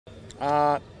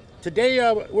Uh,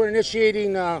 Today, we're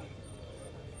initiating and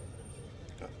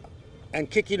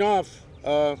kicking off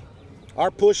our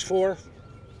push for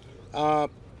uh,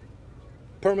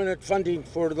 permanent funding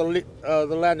for the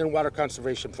Land and Water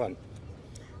Conservation Fund.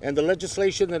 And the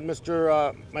legislation that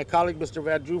my colleague, Mr.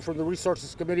 Van Drew from the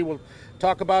Resources Committee will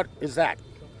talk about is that.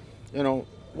 You know,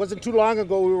 it wasn't too long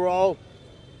ago we were all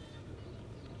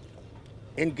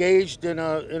engaged in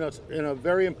a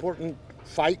very important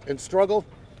fight and struggle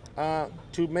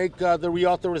to make the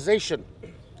reauthorization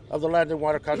of the Land and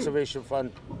Water Conservation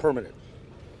Fund permanent.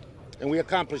 And we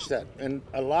accomplished that. And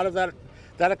a lot of that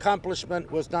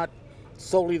accomplishment was not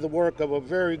solely the work of a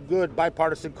very good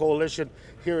bipartisan coalition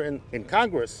here in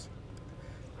Congress,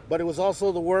 but it was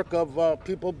also the work of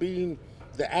people being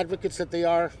the advocates that they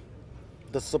are,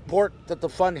 the support that the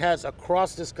fund has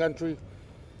across this country,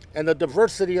 and the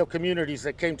diversity of communities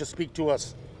that came to speak to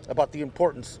us about the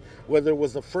importance, whether it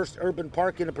was the first urban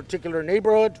park in a particular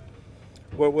neighborhood,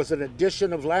 where it was an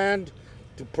addition of land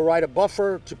to provide a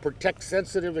buffer to protect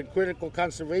sensitive and critical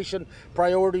conservation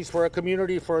priorities for a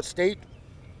community, for a state,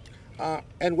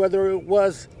 and whether it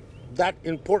was that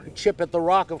important chip at the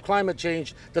rock of climate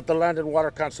change that the Land and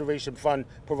Water Conservation Fund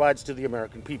provides to the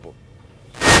American people.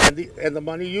 And the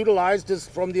money utilized is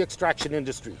from the extraction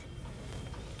industry.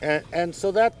 And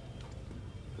so that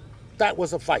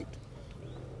was a fight.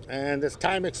 And as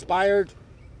time expired,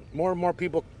 more and more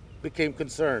people became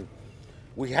concerned.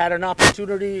 We had an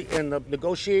opportunity in the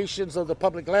negotiations of the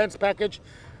public lands package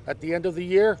at the end of the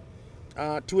year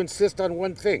to insist on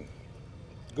one thing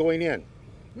going in,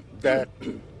 that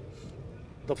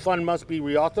the fund must be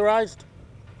reauthorized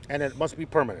and it must be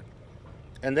permanent.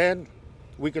 And then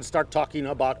we can start talking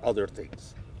about other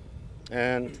things.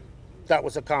 And that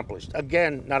was accomplished.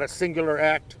 Again, not a singular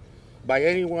act by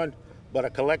anyone, but a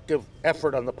collective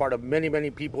effort on the part of many, many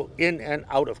people in and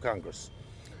out of Congress.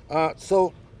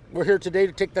 So we're here today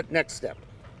to take that next step.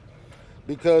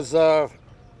 Because,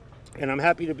 and I'm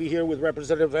happy to be here with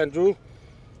Representative Van Drew,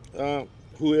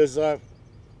 who is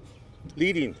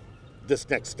leading this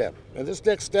next step. And this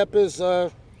next step is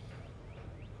to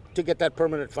get that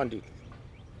permanent funding.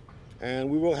 And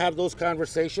we will have those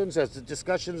conversations as the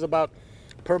discussions about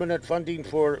permanent funding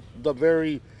for the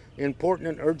very important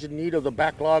and urgent need of the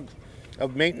backlog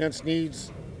of maintenance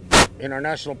needs in our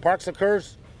national parks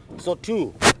occurs. So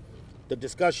too, the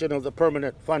discussion of the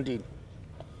permanent funding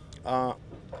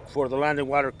for the Land and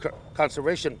Water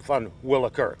Conservation Fund will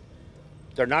occur.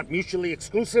 They're not mutually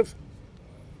exclusive,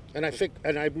 and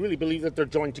I really believe that they're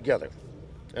joined together.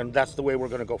 And that's the way we're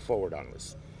going to go forward on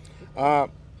this. I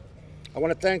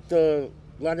want to thank the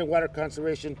Land and Water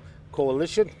Conservation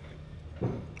Coalition,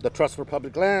 the Trust for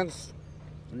Public Lands,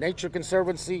 Nature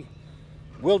Conservancy,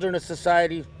 Wilderness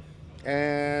Society,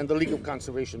 and the League of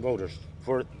Conservation Voters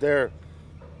for their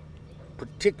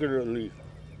particularly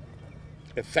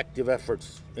effective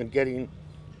efforts in getting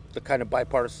the kind of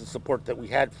bipartisan support that we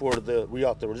had for the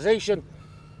reauthorization.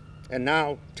 And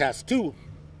now, task 2,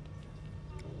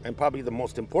 and probably the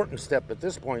most important step at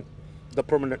this point, the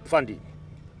permanent funding.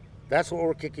 That's what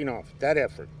we're kicking off, that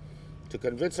effort, to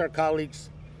convince our colleagues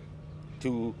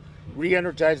to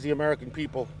re-energize the American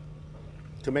people,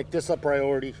 to make this a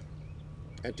priority,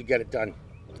 and to get it done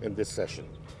in this session.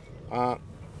 I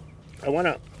want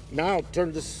to now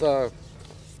turn this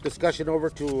discussion over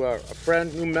to a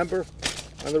friend, new member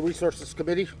on the Resources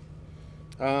Committee,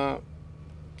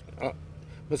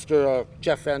 Mr.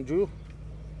 Jeff Van Drew,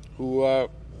 who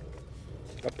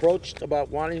approached about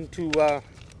wanting to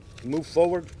move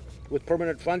forward with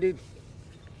permanent funding,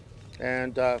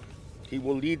 and he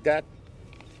will lead that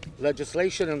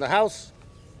legislation in the House,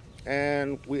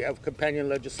 and we have companion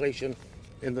legislation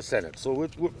in the Senate. So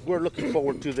we're looking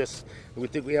forward to this. We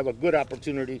think we have a good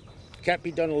opportunity. Can't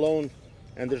be done alone,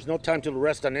 and there's no time to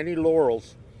rest on any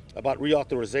laurels about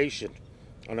reauthorization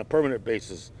on a permanent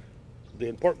basis. The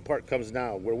important part comes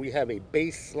now, where we have a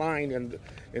baseline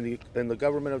in the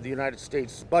government of the United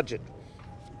States budget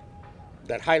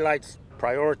that highlights,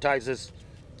 prioritizes,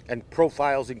 and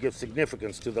profiles and gives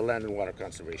significance to the Land and Water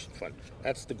Conservation Fund.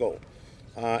 That's the goal.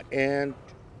 And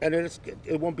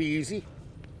it won't be easy.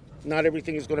 Not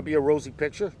everything is going to be a rosy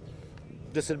picture.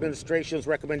 This administration's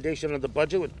recommendation on the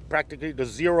budget was practically to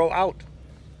zero out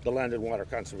the Land and Water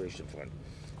Conservation Fund.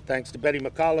 Thanks to Betty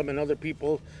McCollum and other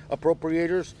people,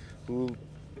 appropriators, who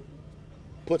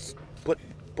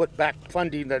put back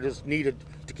funding that is needed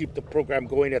to keep the program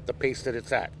going at the pace that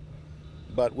it's at.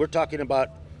 But we're talking about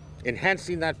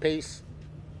enhancing that pace,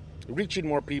 reaching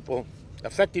more people,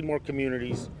 affecting more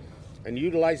communities, and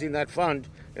utilizing that fund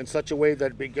in such a way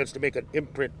that it begins to make an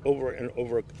imprint over and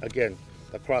over again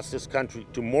across this country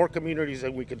to more communities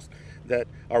that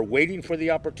are waiting for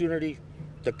the opportunity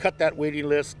to cut that waiting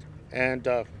list and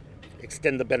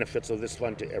extend the benefits of this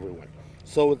fund to everyone.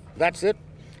 So that's it.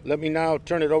 Let me now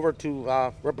turn it over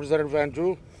to Representative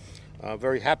Andrew.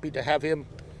 Very happy to have him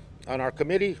on our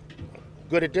committee.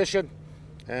 Good addition,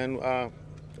 and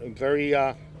very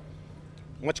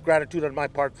much gratitude on my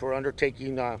part for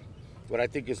undertaking what I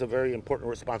think is a very important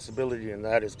responsibility, and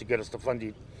that is to get us the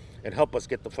funding and help us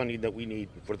get the funding that we need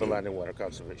for the Land and Water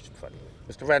Conservation Fund.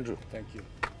 Mr. Vandrew. Thank you.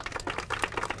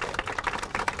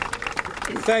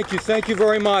 Thank you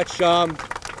very much.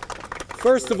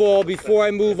 First of all, before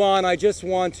I move on, I just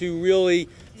want to really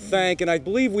thank, and I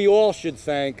believe we all should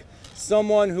thank,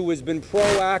 someone who has been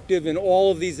proactive in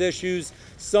all of these issues,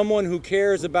 someone who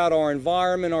cares about our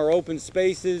environment, our open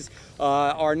spaces,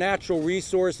 our natural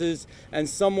resources, and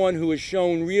someone who has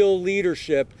shown real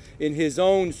leadership in his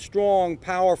own strong,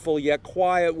 powerful, yet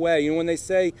quiet way. You know, when they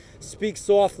say, speak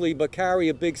softly but carry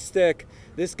a big stick,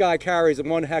 this guy carries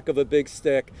one heck of a big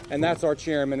stick, and that's our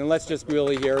chairman, and let's just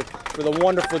really hear it for the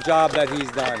wonderful job that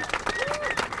he's done.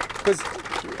 Because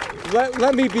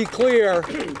let me be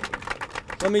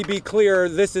clear,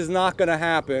 this is not going to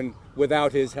happen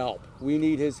without his help. We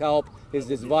need his help, his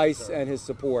advice, and his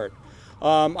support.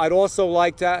 I'd also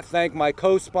like to thank my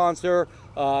co-sponsor,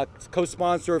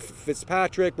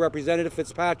 Fitzpatrick, Representative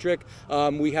Fitzpatrick.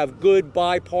 We have good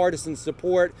bipartisan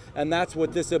support, and that's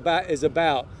what this is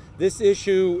about. This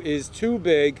issue is too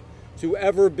big to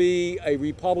ever be a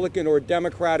Republican or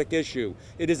Democratic issue.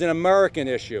 It is an American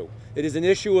issue. It is an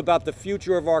issue about the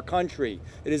future of our country.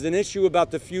 It is an issue about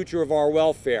the future of our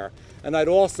welfare. And I'd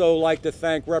also like to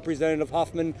thank Representative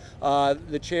Huffman,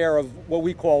 the chair of what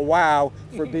we call WOW,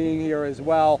 for being here as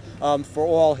well, for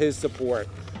all his support.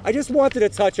 I just wanted to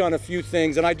touch on a few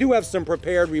things, and I do have some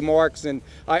prepared remarks, and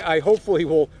I hopefully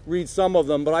will read some of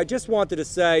them, but I just wanted to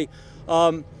say,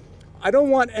 I don't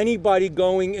want anybody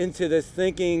going into this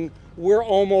thinking we're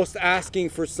almost asking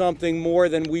for something more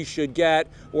than we should get,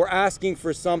 or asking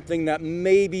for something that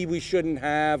maybe we shouldn't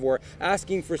have, or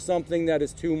asking for something that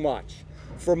is too much.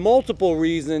 For multiple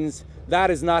reasons,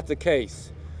 that is not the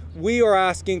case. We are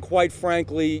asking, quite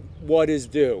frankly, what is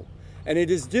due. And it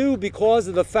is due because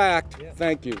of the fact,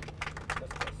 thank you,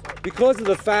 because of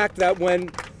the fact that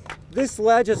when this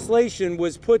legislation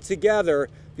was put together,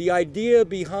 the idea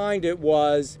behind it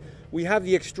was we have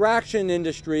the extraction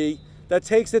industry that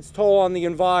takes its toll on the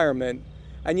environment,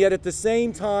 and yet at the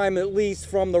same time, at least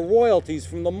from the royalties,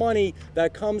 from the money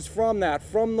that comes from that,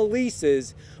 from the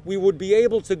leases, we would be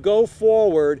able to go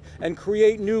forward and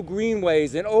create new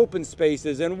greenways and open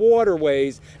spaces and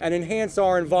waterways and enhance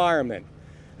our environment.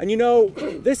 And you know,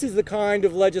 this is the kind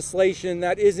of legislation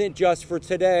that isn't just for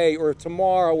today or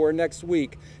tomorrow or next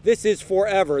week. This is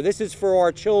forever. This is for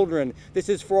our children. This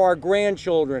is for our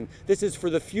grandchildren. This is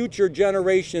for the future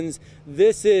generations.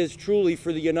 This is truly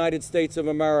for the United States of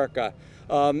America.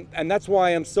 And that's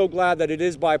why I'm so glad that it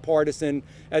is bipartisan.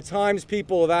 At times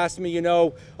people have asked me, you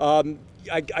know,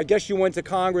 I guess you went to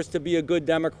Congress to be a good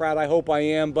Democrat. I hope I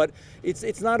am, but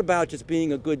it's not about just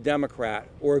being a good Democrat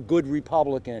or a good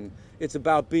Republican. It's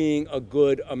about being a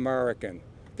good American.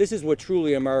 This is what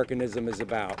truly Americanism is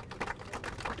about.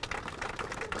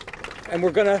 And we're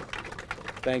gonna,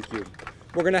 thank you.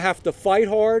 We're gonna have to fight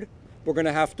hard. We're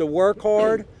gonna have to work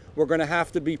hard. We're gonna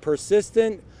have to be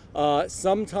persistent.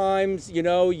 Sometimes, you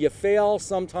know, you fail,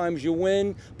 sometimes you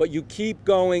win, but you keep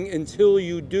going until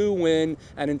you do win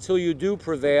and until you do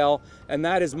prevail. And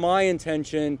that is my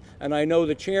intention, and I know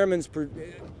the chairman's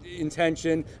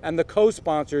intention and the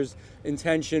co-sponsor's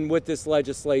intention with this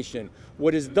legislation.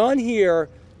 What is done here,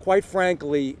 quite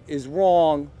frankly, is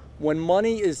wrong when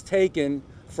money is taken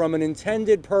from an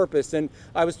intended purpose. And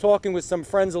I was talking with some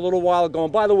friends a little while ago,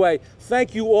 and by the way,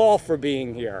 thank you all for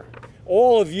being here.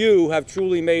 All of you have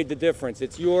truly made the difference.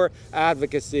 It's your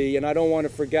advocacy, and I don't want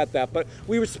to forget that. But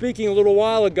we were speaking a little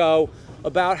while ago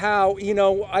about how, you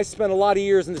know, I spent a lot of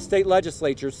years in the state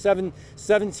legislature,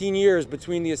 17 years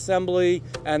between the Assembly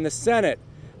and the Senate.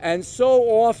 And so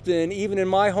often, even in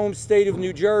my home state of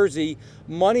New Jersey,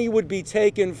 money would be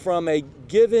taken from a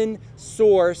given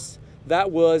source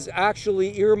that was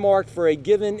actually earmarked for a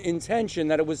given intention,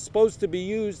 that it was supposed to be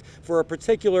used for a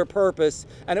particular purpose,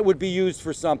 and it would be used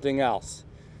for something else.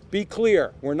 Be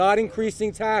clear, we're not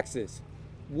increasing taxes.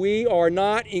 We are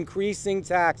not increasing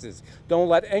taxes. Don't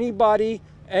let anybody,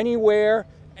 anywhere,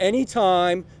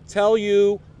 anytime tell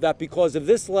you that because of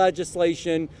this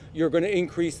legislation, you're going to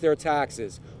increase their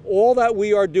taxes. All that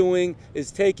we are doing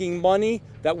is taking money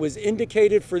that was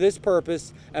indicated for this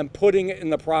purpose and putting it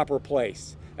in the proper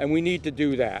place. And we need to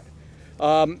do that.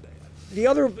 The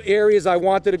other areas I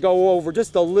wanted to go over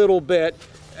just a little bit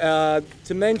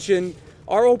to mention,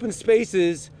 our open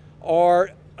spaces are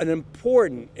an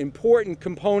important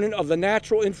component of the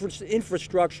natural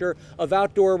infrastructure of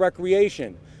outdoor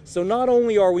recreation. So not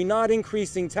only are we not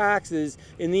increasing taxes,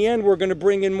 in the end we're going to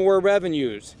bring in more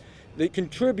revenues.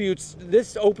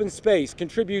 This open space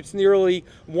contributes nearly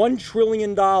 $1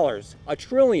 trillion,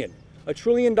 $1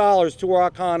 trillion to our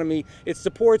economy. It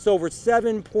supports over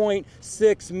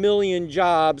 7.6 million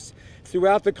jobs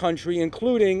throughout the country,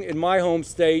 including in my home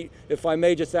state, if I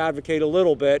may just advocate a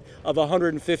little bit, of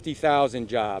 150,000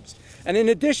 jobs. And in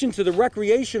addition to the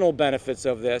recreational benefits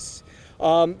of this,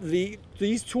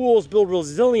 these tools build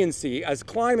resiliency as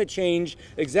climate change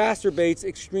exacerbates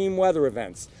extreme weather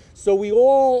events. So we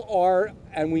all are,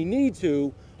 and we need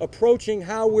to, approaching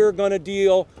how we're going to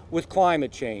deal with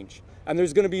climate change. And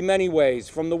there's going to be many ways,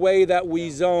 from the way that we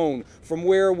zone, from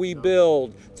where we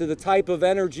build, to the type of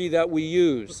energy that we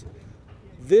use.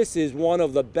 This is one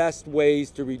of the best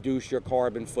ways to reduce your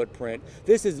carbon footprint.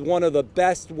 This is one of the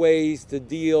best ways to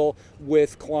deal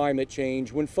with climate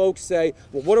change. When folks say,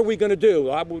 well, what are we going to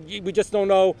do? We just don't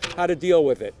know how to deal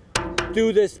with it.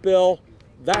 Do this, Bill.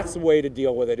 That's the way to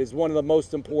deal with it, is one of the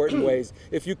most important ways.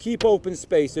 If you keep open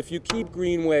space, if you keep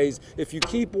greenways, if you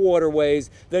keep waterways,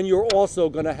 then you're also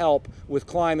going to help with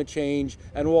climate change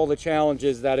and all the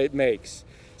challenges that it makes.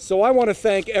 So I want to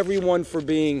thank everyone for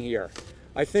being here.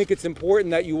 I think it's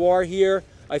important that you are here.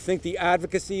 I think the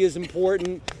advocacy is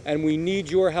important, and we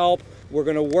need your help. We're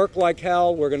going to work like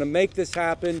hell. We're going to make this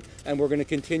happen, and we're going to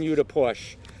continue to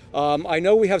push. I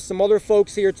know we have some other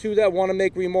folks here too that want to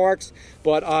make remarks,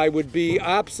 but I would be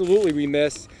absolutely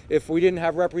remiss if we didn't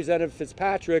have Representative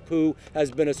Fitzpatrick, who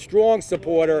has been a strong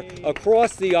supporter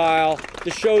across the aisle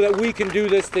to show that we can do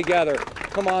this together.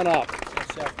 Come on up.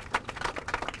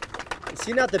 Is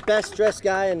he not the best dressed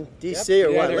guy in D.C.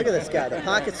 or what? Look at this guy, the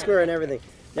pocket square and everything.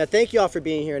 Now, thank you all for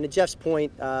being here. And to Jeff's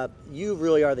point, you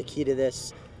really are the key to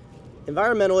this.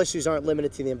 Environmental issues aren't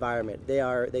limited to the environment.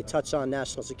 They touch on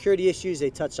national security issues.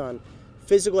 They touch on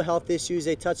physical health issues.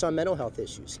 They touch on mental health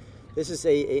issues. This is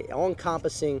a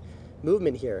all-encompassing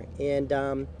movement here. And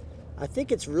I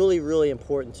think it's really, really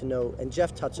important to know, and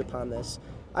Jeff touched upon this,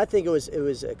 I think it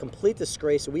was a complete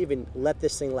disgrace that we even let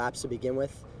this thing lapse to begin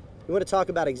with. You want to talk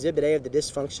about Exhibit A of the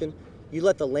dysfunction? You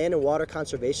let the Land and Water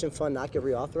Conservation Fund not get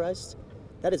reauthorized?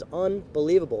 That is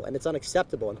unbelievable, and it's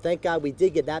unacceptable. And thank God we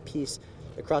did get that piece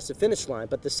across the finish line.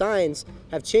 But the signs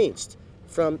have changed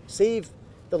from save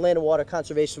the Land and Water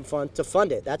Conservation Fund to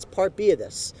fund it. That's part B of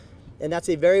this. And that's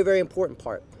a very, very important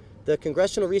part. The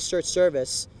Congressional Research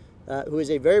Service, who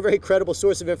is a very, very credible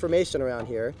source of information around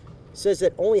here, says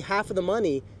that only half of the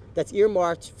money that's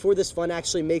earmarked for this fund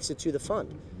actually makes it to the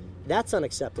fund. That's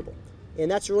unacceptable. And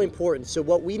that's really important. So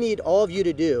what we need all of you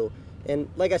to do, and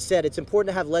like I said, it's important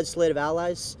to have legislative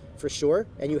allies for sure,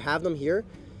 and you have them here.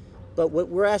 But what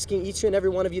we're asking each and every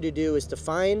one of you to do is to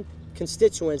find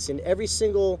constituents in every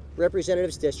single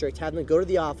representative's district, have them go to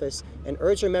the office and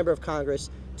urge a member of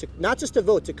Congress to not just to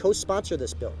vote, to co-sponsor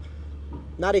this bill.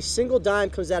 Not a single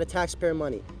dime comes out of taxpayer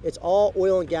money. It's all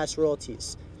oil and gas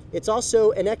royalties. It's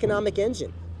also an economic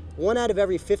engine. 1 out of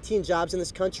every 15 jobs in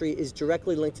this country is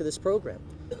directly linked to this program.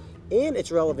 And it's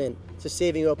relevant to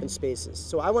saving open spaces.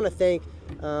 So I want to thank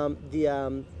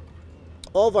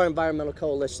all of our environmental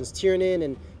coalitions,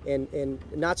 Tiernan and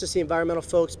not just the environmental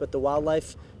folks, but the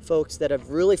wildlife folks that have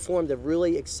really formed a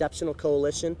really exceptional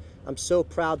coalition. I'm so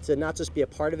proud to not just be a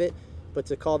part of it, but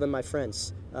to call them my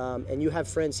friends. And you have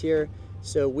friends here.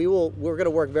 So we're going to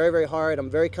work very, very hard. I'm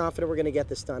very confident we're going to get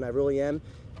this done. I really am.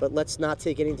 But let's not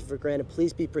take anything for granted.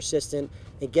 Please be persistent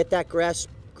and get that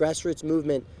grassroots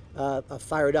movement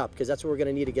fired up, because that's what we're going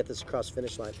to need to get this across the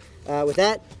finish line. With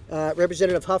that,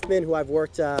 Representative Huffman, who I've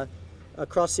worked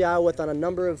across the aisle with on a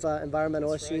number of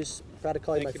environmental issues. Right. Proud to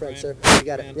call you my friend, sir. You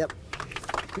got it. Yep.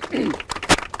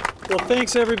 Well,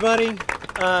 thanks, everybody.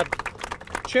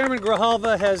 Chairman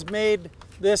Grijalva has made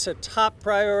this a top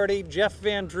priority. Jeff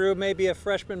Van Drew may be a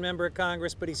freshman member of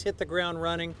Congress, but he's hit the ground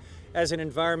running as an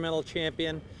environmental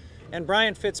champion. And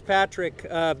Brian Fitzpatrick,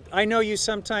 I know you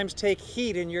sometimes take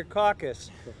heat in your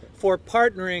caucus for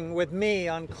partnering with me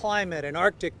on climate and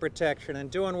Arctic protection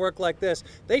and doing work like this.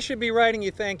 They should be writing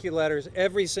you thank you letters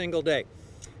every single day,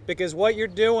 because what you're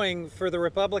doing for the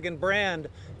Republican brand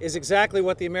is exactly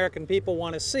what the American people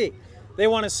want to see. They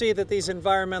want to see that these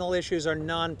environmental issues are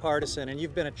nonpartisan, and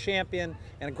you've been a champion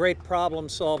and a great problem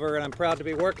solver, and I'm proud to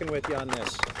be working with you on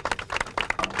this.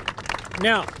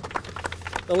 Now,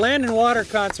 the Land and Water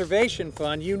Conservation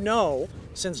Fund, you know,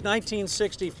 since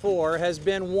 1964 has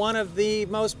been one of the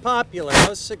most popular,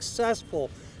 most successful,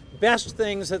 best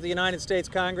things that the United States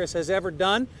Congress has ever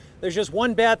done. There's just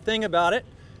one bad thing about it,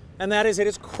 and that is it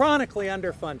is chronically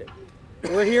underfunded.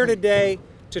 We're here today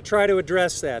to try to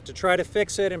address that, to try to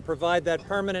fix it and provide that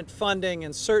permanent funding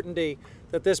and certainty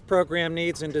that this program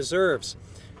needs and deserves.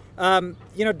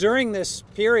 During this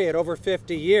period, over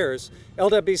 50 years,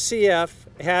 LWCF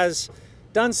has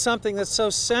done something that's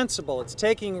so sensible. It's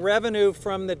taking revenue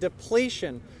from the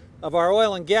depletion of our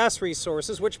oil and gas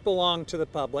resources, which belong to the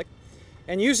public,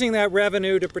 and using that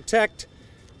revenue to protect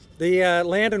the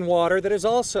land and water that is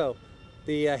also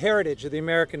the heritage of the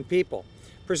American people.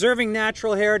 Preserving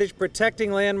natural heritage,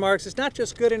 protecting landmarks is not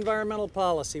just good environmental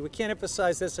policy. We can't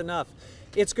emphasize this enough.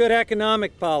 It's good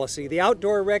economic policy. The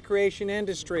outdoor recreation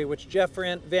industry, which Jeff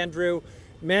Van Drew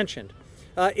mentioned,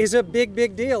 is a big,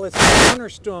 big deal. It's the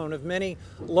cornerstone of many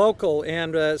local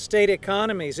and state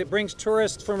economies. It brings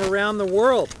tourists from around the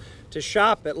world to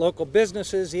shop at local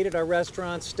businesses, eat at our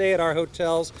restaurants, stay at our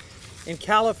hotels. In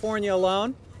California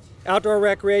alone, outdoor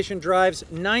recreation drives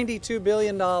 $92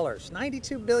 billion,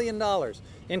 $92 billion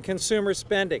in consumer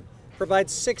spending,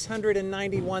 provides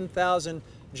 691,000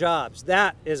 jobs.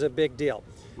 That is a big deal.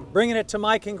 Bringing it to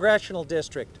my congressional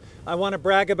district, I want to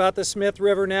brag about the Smith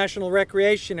River National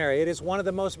Recreation Area. It is one of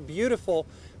the most beautiful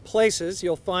places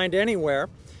you'll find anywhere.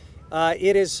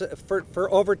 It is,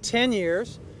 for over 10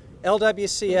 years,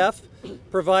 LWCF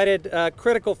provided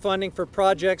critical funding for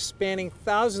projects spanning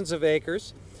thousands of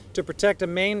acres to protect a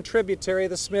main tributary of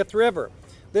the Smith River.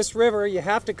 This river, you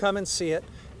have to come and see it.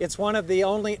 It's one of the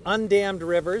only undammed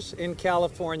rivers in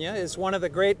California. It's one of the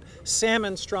great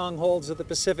salmon strongholds of the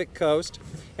Pacific coast.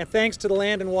 And thanks to the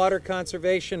Land and Water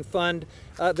Conservation Fund,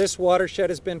 this watershed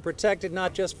has been protected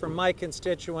not just for my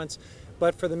constituents,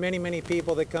 but for the many, many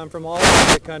people that come from all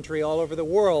over the country, all over the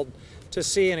world to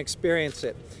see and experience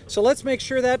it. So let's make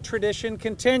sure that tradition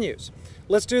continues.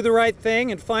 Let's do the right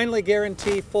thing and finally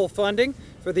guarantee full funding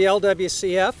for the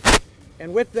LWCF.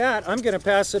 And with that, I'm going to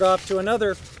pass it off to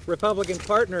another Republican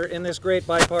partner in this great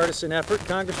bipartisan effort,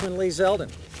 Congressman Lee Zeldin.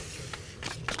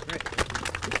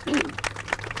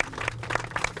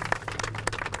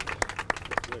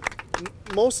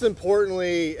 Most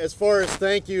importantly, as far as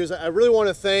thank yous, I really want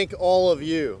to thank all of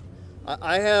you.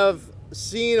 I have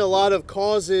seen a lot of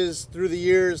causes through the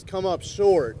years come up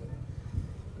short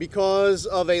because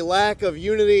of a lack of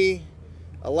unity,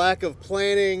 a lack of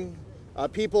planning,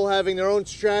 people having their own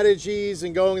strategies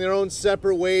and going their own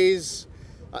separate ways,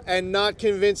 and not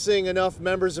convincing enough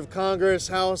members of Congress,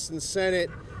 House, and Senate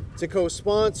to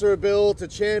co-sponsor a bill, to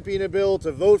champion a bill,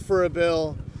 to vote for a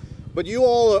bill. But you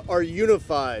all are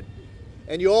unified,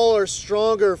 and you all are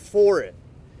stronger for it.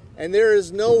 And there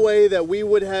is no way that we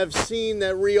would have seen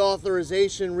that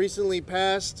reauthorization recently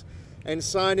passed and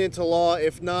signed into law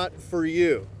if not for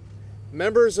you.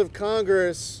 Members of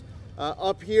Congress,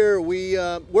 up here,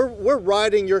 we're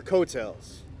riding your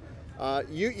coattails.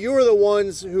 You are the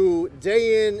ones who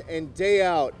day in and day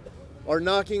out are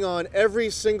knocking on every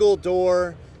single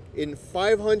door in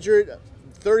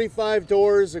 535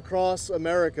 doors across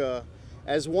America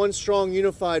as one strong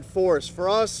unified force. For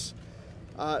us,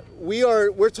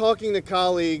 we're talking to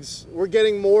colleagues. We're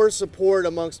getting more support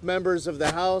amongst members of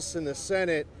the House and the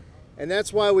Senate, and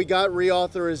that's why we got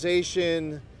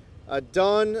reauthorization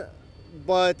done,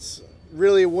 but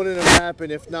really it wouldn't have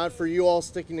happened if not for you all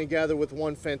sticking together with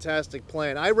one fantastic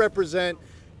plan. I represent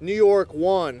New York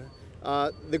 1,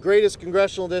 the greatest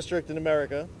congressional district in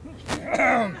America.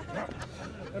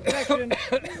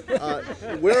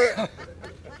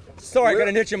 Sorry, I got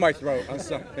an itch in my throat. I'm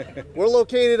sorry. We're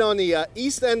located on the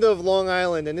east end of Long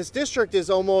Island, and this district is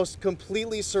almost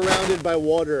completely surrounded by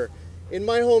water. In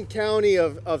my home county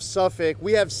of Suffolk,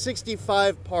 we have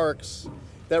 65 parks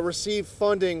that receive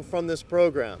funding from this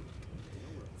program.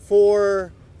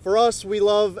 For us, we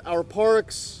love our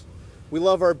parks, we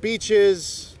love our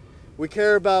beaches, we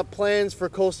care about plans for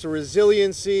coastal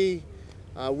resiliency,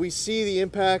 we see the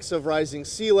impacts of rising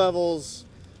sea levels.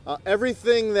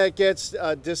 Everything that gets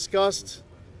discussed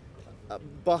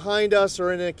behind us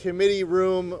or in a committee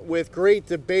room with great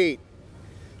debate,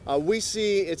 we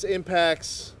see its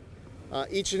impacts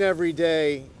each and every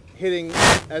day hitting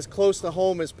as close to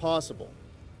home as possible.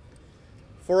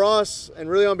 For us, and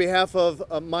really on behalf of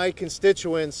my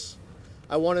constituents,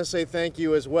 I want to say thank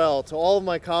you as well to all of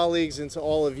my colleagues and to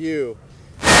all of you,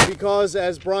 because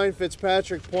as Brian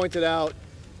Fitzpatrick pointed out,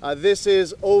 this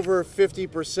is over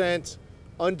 50%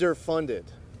 underfunded.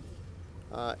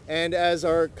 And as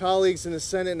our colleagues in the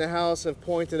Senate and the House have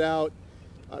pointed out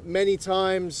many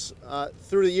times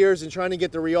through the years in trying to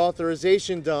get the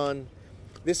reauthorization done,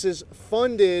 this is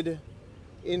funded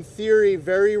in theory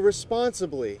very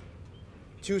responsibly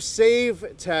to save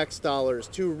tax dollars,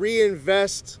 to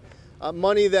reinvest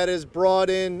money that is brought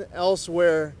in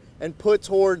elsewhere and put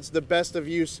towards the best of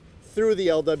use through the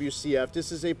LWCF.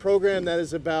 This is a program that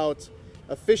is about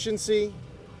efficiency.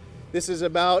 This is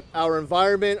about our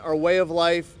environment, our way of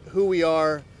life, who we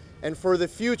are, and for the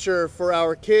future, for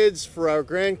our kids, for our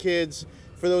grandkids,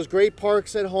 for those great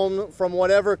parks at home from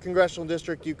whatever congressional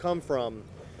district you come from.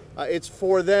 It's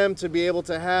for them to be able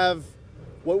to have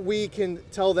what we can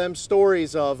tell them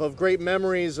stories of great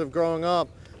memories of growing up,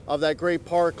 of that great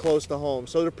park close to home.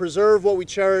 So to preserve what we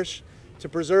cherish, to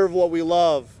preserve what we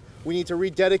love, we need to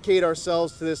rededicate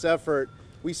ourselves to this effort.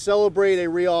 We celebrate a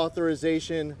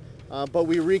reauthorization, but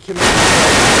we recommit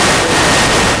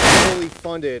ourselves fully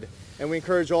funded. And we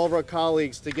encourage all of our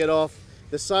colleagues to get off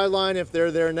the sideline if they're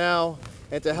there now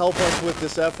and to help us with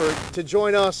this effort, to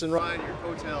join us and ride your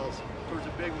coattails towards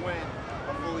a big win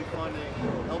of fully funding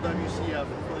LWCF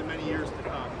for the many years to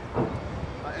come.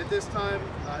 At this time,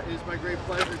 it is my great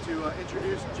pleasure to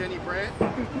introduce Jenny Brandt.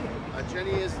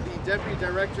 Jenny is the Deputy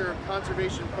Director of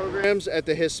Conservation Programs at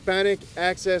the Hispanic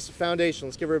Access Foundation.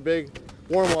 Let's give her a big,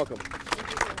 warm welcome.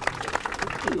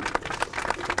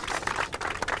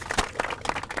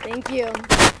 Thank you.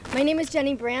 My name is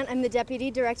Jenny Brandt. I'm the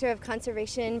Deputy Director of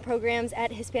Conservation Programs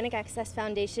at Hispanic Access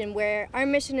Foundation, where our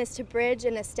mission is to bridge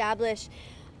and establish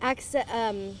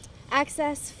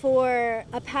access for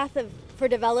a path for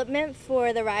development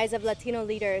for the rise of Latino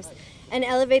leaders and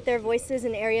elevate their voices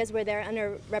in areas where they're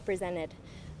underrepresented.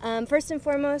 First and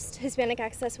foremost, Hispanic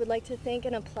Access would like to thank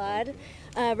and applaud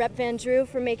Rep. Van Drew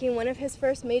for making one of his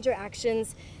first major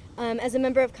actions as a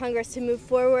member of Congress to move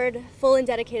forward full and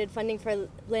dedicated funding for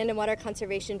Land and Water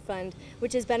Conservation Fund,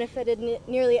 which has benefited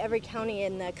nearly every county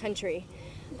in the country.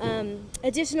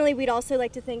 Additionally, we'd also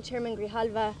like to thank Chairman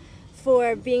Grijalva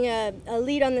for being a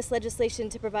lead on this legislation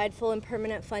to provide full and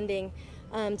permanent funding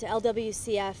to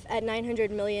LWCF at $900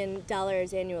 million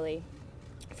annually.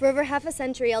 For over half a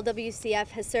century, LWCF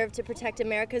has served to protect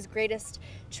America's greatest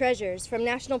treasures, from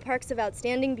national parks of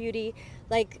outstanding beauty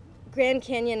like Grand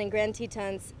Canyon and Grand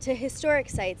Tetons to historic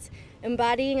sites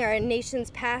embodying our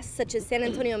nation's past, such as San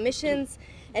Antonio Missions,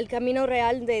 El Camino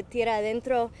Real de Tierra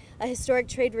Adentro, a historic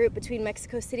trade route between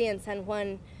Mexico City and San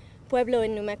Juan Pueblo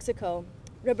in New Mexico,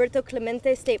 Roberto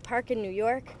Clemente State Park in New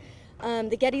York,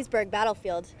 the Gettysburg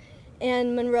Battlefield,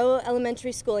 and Monroe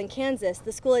Elementary School in Kansas,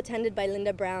 the school attended by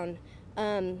Linda Brown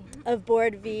of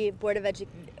Brown v.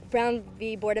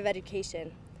 Board of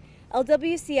Education.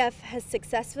 LWCF has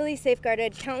successfully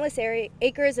safeguarded countless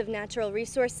acres of natural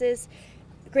resources,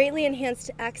 greatly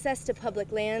enhanced access to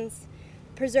public lands,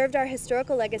 preserved our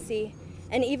historical legacy,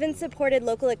 and even supported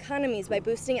local economies by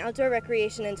boosting outdoor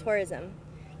recreation and tourism.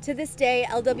 To this day,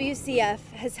 LWCF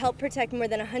has helped protect more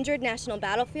than 100 national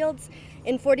battlefields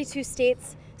in 42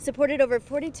 states, supported over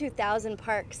 42,000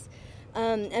 parks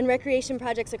and recreation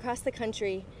projects across the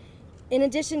country, in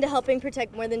addition to helping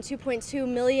protect more than 2.2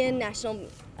 million national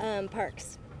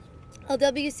parks.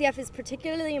 LWCF is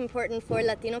particularly important for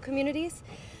Latino communities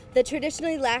that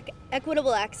traditionally lack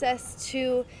equitable access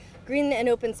to green and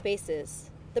open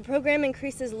spaces. The program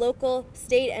increases local,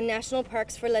 state, and national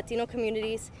parks for Latino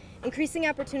communities, increasing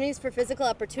opportunities for physical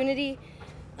activity,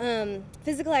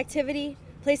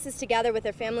 places to gather with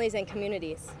their families and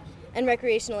communities, and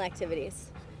recreational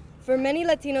activities. For many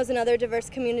Latinos and other diverse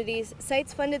communities,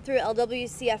 sites funded through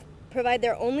LWCF provide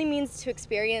their only means to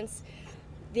experience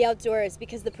the outdoors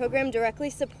because the program directly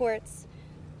supports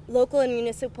local and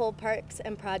municipal parks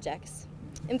and projects.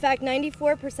 In fact,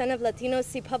 94% of Latinos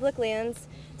see public lands,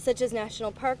 such as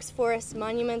national parks, forests,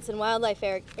 monuments, and wildlife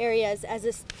areas as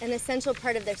an essential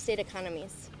part of their state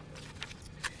economies.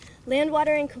 Land,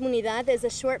 Water, and Comunidad is a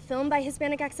short film by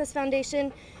Hispanic Access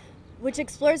Foundation which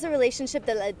explores the relationship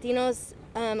that Latinos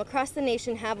across the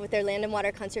nation have with their land and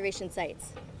water conservation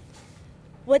sites.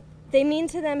 What they mean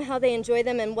to them, how they enjoy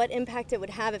them, and what impact it would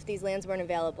have if these lands weren't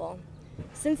available.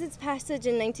 Since its passage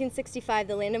in 1965,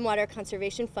 the Land and Water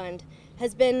Conservation Fund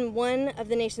has been one of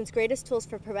the nation's greatest tools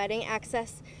for providing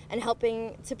access and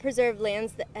helping to preserve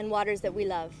lands and waters that we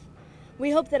love.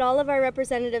 We hope that all of our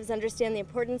representatives understand the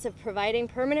importance of providing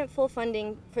permanent full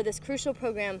funding for this crucial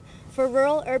program for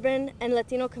rural, urban, and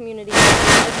Latino communities,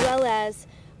 as well as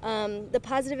the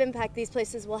positive impact these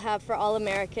places will have for all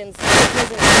Americans,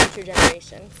 present and future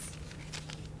generations.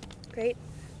 Great.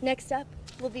 Next up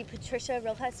will be Patricia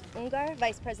Rojas Ungar,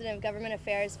 Vice President of Government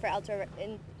Affairs for Outdoor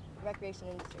and Recreation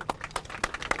Industry.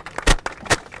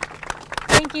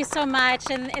 Thank you so much,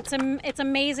 and it's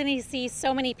amazing to see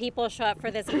so many people show up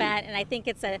for this event, and I think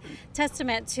it's a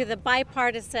testament to the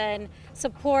bipartisan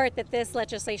support that this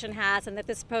legislation has and that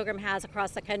this program has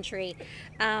across the country.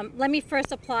 Let me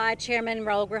first applaud Chairman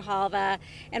Raul Grijalva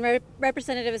and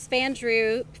Representatives Van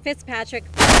Drew,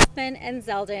 Fitzpatrick, Grossman, and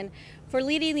Zeldin for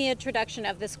leading the introduction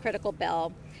of this critical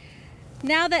bill.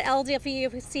 Now that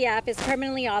LWCF is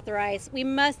permanently authorized, we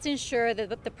must ensure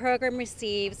that the program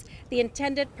receives the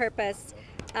intended purpose,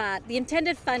 the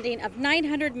intended funding of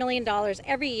 $900 million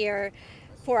every year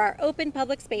for our open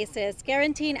public spaces,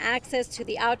 guaranteeing access to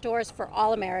the outdoors for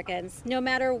all Americans, no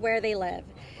matter where they live.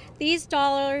 These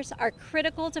dollars are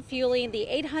critical to fueling the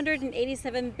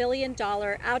 $887 billion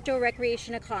outdoor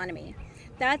recreation economy.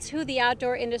 That's who the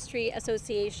Outdoor Industry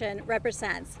Association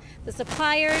represents: the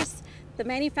suppliers, the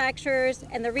manufacturers,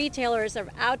 and the retailers of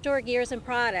outdoor gears and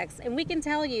products. And we can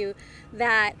tell you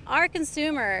that our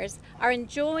consumers are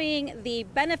enjoying the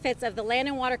benefits of the Land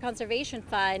and Water Conservation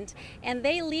Fund, and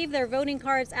they leave their voting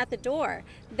cards at the door.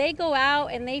 They go out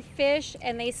and they fish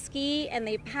and they ski and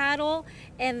they paddle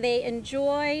and they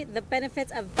enjoy the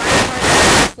benefits of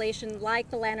bipartisan legislation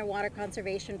like the Land and Water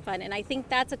Conservation Fund. And I think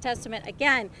that's a testament,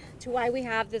 again, to why we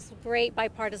have this great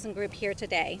bipartisan group here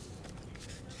today.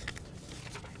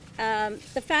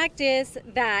 The fact is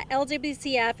that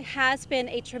LWCF has been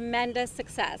a tremendous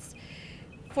success.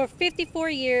 For 54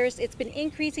 years, it's been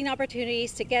increasing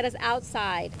opportunities to get us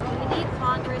outside. We need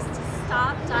Congress to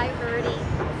stop diverting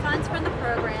funds from the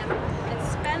program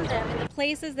and spend them in the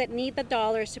places that need the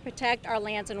dollars to protect our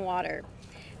lands and water.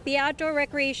 The outdoor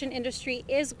recreation industry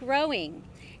is growing,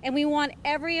 and we want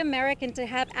every American to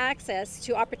have access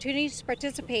to opportunities to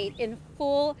participate in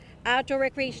full outdoor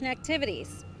recreation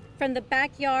activities, from the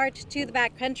backyard to the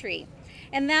backcountry.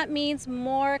 And that means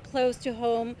more close to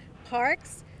home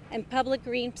parks and public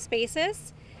green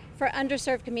spaces for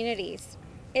underserved communities.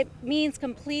 It means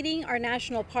completing our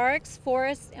national parks,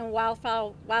 forests, and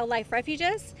wildlife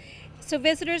refuges so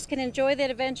visitors can enjoy the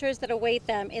adventures that await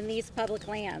them in these public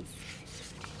lands.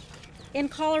 In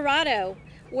Colorado,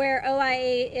 where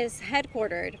OIA is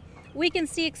headquartered, we can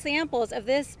see examples of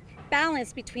this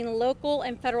balance between local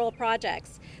and federal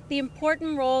projects, the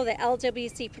important role that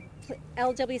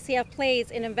LWCF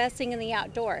plays in investing in the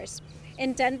outdoors.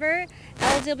 In Denver,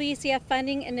 LWCF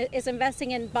funding is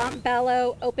investing in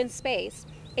Bontbello Open Space,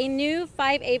 a new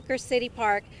 5-acre city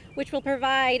park which will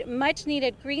provide much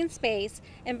needed green space,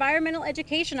 environmental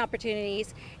education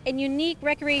opportunities, and unique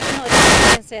recreational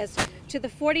experiences to the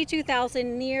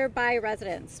 42,000 nearby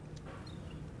residents.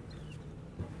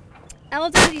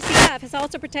 LWCF has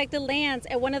also protected lands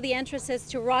at one of the entrances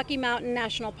to Rocky Mountain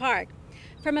National Park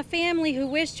from a family who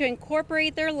wished to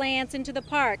incorporate their lands into the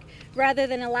park rather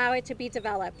than allow it to be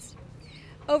developed.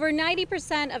 Over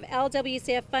 90% of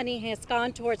LWCF funding has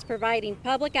gone towards providing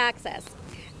public access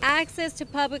to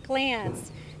public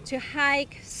lands, to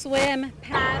hike, swim,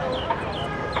 paddle,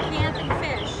 camp, and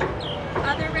fish.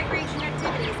 Other recreation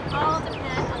activities all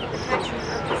depend on the protection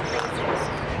of these places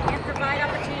and provide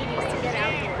opportunities to get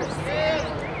outdoors.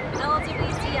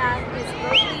 LWCF is a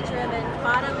locally driven,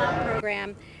 bottom-up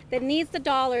program that needs the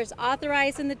dollars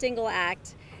authorized in the Dingell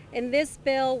Act, and this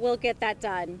bill will get that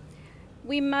done.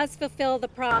 We must fulfill the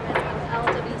promise of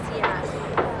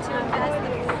LWCF to invest the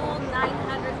full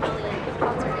 $900 million in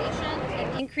conservation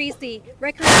and increase the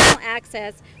recreational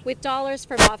access with dollars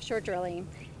from offshore drilling.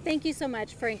 Thank you so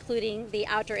much for including the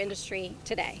outdoor industry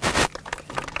today.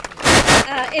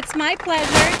 It's my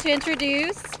pleasure to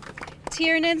introduce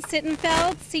Tiernan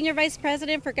Sittenfeld, Senior Vice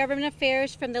President for Government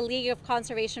Affairs from the League of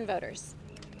Conservation Voters.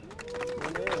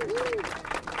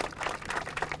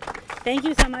 Thank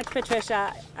you so much,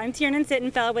 Patricia. I'm Tiernan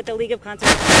Sittenfeld with the League of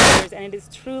Conservation Voters, and it is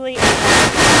truly an honor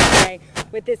to be here today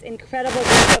with this incredible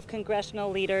group of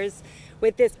congressional leaders,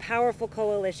 with this powerful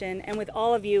coalition, and with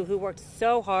all of you who worked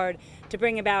so hard to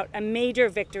bring about a major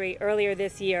victory earlier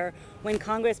this year when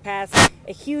Congress passed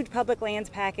a huge public lands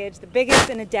package, the biggest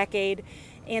in a decade,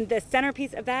 and the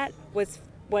centerpiece of that was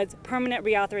permanent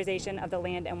reauthorization of the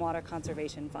Land and Water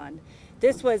Conservation Fund.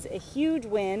 This was a huge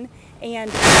win, and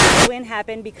the win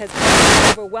happened because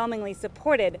Congress overwhelmingly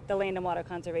supported the Land and Water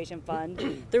Conservation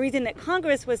Fund. The reason that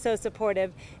Congress was so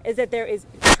supportive is that there is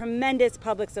tremendous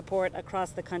public support across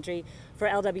the country for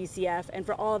LWCF and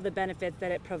for all of the benefits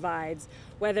that it provides,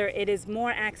 whether it is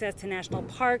more access to national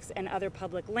parks and other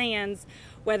public lands,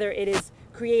 whether it is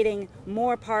creating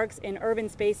more parks in urban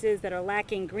spaces that are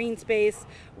lacking green space,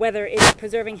 whether it is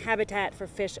preserving habitat for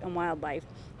fish and wildlife.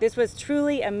 This was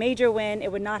truly a major win.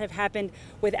 It would not have happened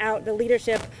without the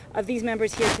leadership of these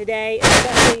members here today,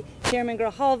 especially Chairman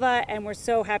Grijalva, and we're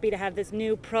so happy to have this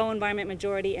new pro-environment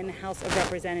majority in the House of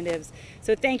Representatives.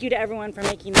 So thank you to everyone for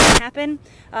making this happen.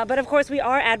 But of course, we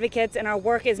are advocates and our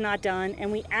work is not done,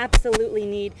 and we absolutely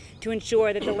need to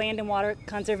ensure that the Land and Water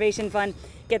Conservation Fund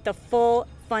get the full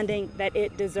funding that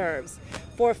it deserves.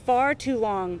 For far too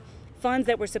long, funds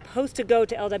that were supposed to go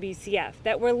to LWCF,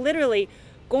 that were literally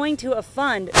going to a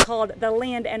fund called the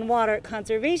Land and Water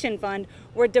Conservation Fund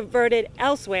were diverted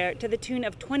elsewhere to the tune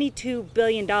of $22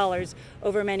 billion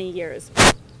over many years.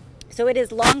 So it is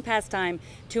long past time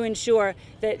to ensure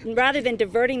that rather than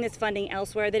diverting this funding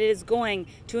elsewhere, that it is going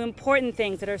to important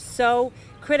things that are so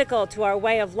critical to our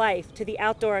way of life, to the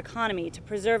outdoor economy, to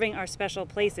preserving our special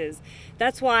places.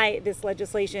 That's why this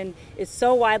legislation is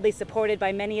so widely supported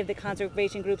by many of the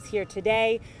conservation groups here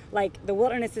today, like the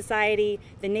Wilderness Society,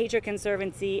 the Nature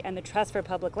Conservancy, and the Trust for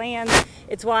Public Lands.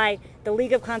 It's why the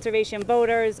League of Conservation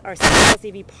Voters, our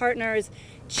CLCV partners,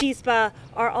 CHISPA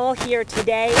are all here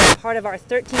today as part of our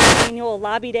 13th annual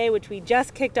lobby day, which we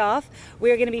just kicked off. We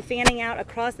are going to be fanning out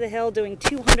across the Hill doing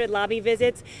 200 lobby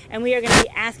visits, and we are going to be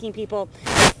asking people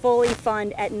to fully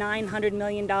fund at $900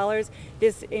 million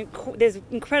this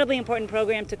incredibly important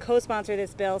program to co-sponsor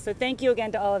this bill. So thank you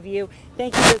again to all of you.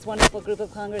 Thank you to this wonderful group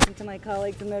of Congress and to my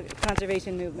colleagues in the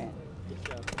conservation movement.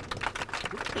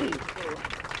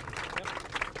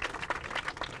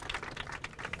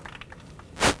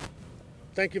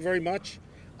 Thank you very much.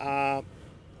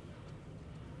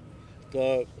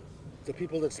 The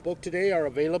people that spoke today are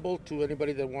available to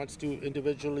anybody that wants to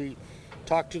individually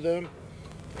talk to them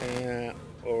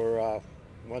or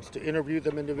wants to interview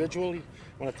them individually.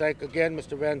 I want to thank again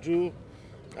Mr. Van Drew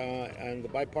and the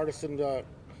bipartisan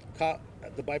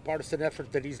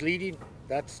effort that he's leading.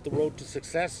 That's the road to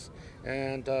success,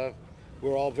 and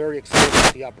we're all very excited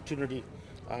about the opportunity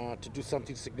to do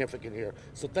something significant here.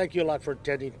 So thank you a lot for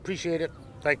attending. Appreciate it.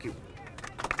 Thank you.